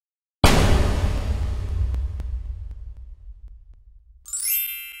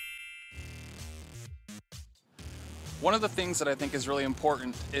One of the things that I think is really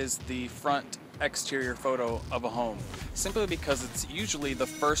important is the front exterior photo of a home, simply because it's usually the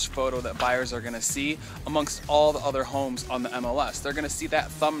first photo that buyers are going to see amongst all the other homes on the MLS. They're going to see that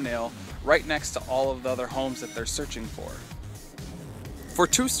thumbnail right next to all of the other homes that they're searching for. For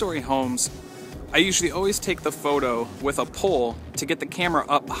two-story homes, I usually always take the photo with a pole to get the camera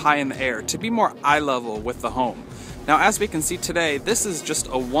up high in the air to be more eye level with the home. Now, as we can see today, this is just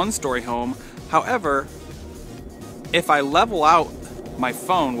a one-story home. However, if I level out my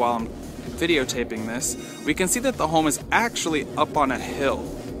phone while I'm videotaping this, we can see that the home is actually up on a hill.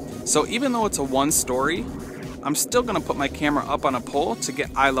 So even though it's a one-story, I'm still going to put my camera up on a pole to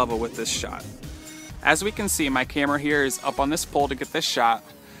get eye level with this shot. As we can see, my camera here is up on this pole to get this shot.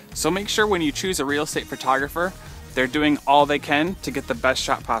 So make sure when you choose a real estate photographer, they're doing all they can to get the best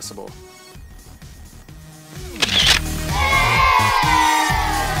shot possible.